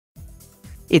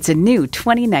It's a new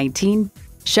 2019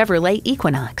 Chevrolet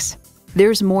Equinox.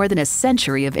 There's more than a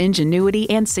century of ingenuity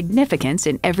and significance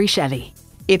in every Chevy.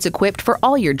 It's equipped for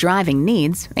all your driving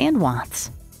needs and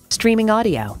wants. Streaming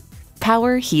audio,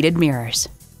 power heated mirrors,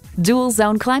 dual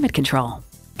zone climate control,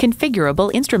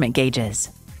 configurable instrument gauges,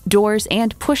 doors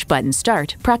and push-button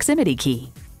start proximity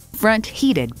key, front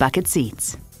heated bucket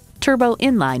seats, turbo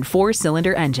inline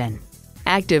 4-cylinder engine,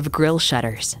 active grille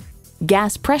shutters,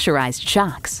 gas pressurized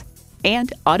shocks,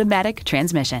 and automatic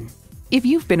transmission. If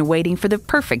you've been waiting for the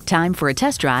perfect time for a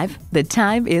test drive, the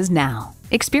time is now.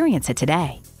 Experience it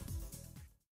today.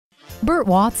 Burt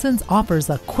Watson's offers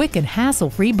a quick and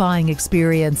hassle-free buying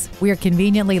experience. We are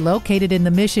conveniently located in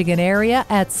the Michigan area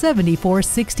at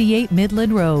 7468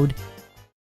 Midland Road.